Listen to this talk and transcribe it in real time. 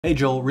Hey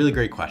Joel, really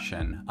great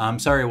question. I'm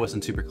sorry I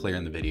wasn't super clear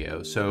in the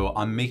video. So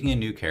I'm making a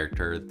new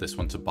character. This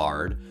one's a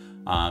bard.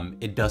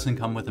 It doesn't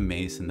come with a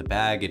mace in the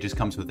bag, it just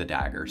comes with a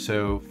dagger.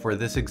 So for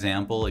this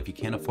example, if you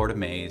can't afford a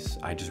mace,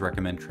 I just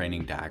recommend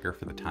training dagger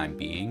for the time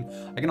being.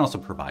 I can also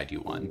provide you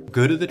one.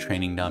 Go to the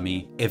training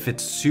dummy. If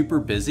it's super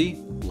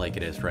busy, like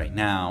it is right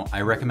now,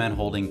 I recommend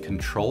holding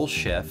Control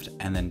Shift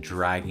and then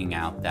dragging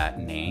out that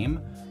name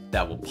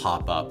that will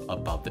pop up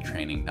above the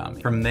training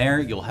dummy. From there,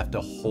 you'll have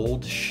to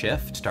hold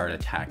Shift, start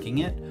attacking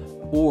it,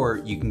 or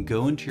you can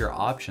go into your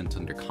options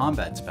under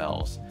combat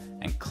spells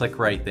and click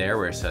right there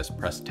where it says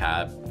press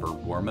tab for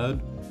war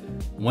mode.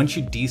 Once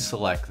you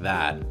deselect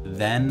that,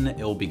 then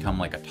it will become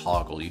like a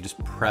toggle. You just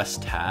press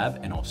tab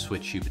and it'll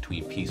switch you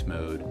between peace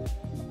mode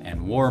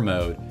and war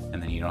mode,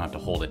 and then you don't have to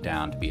hold it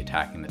down to be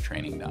attacking the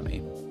training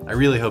dummy. I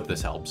really hope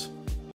this helps.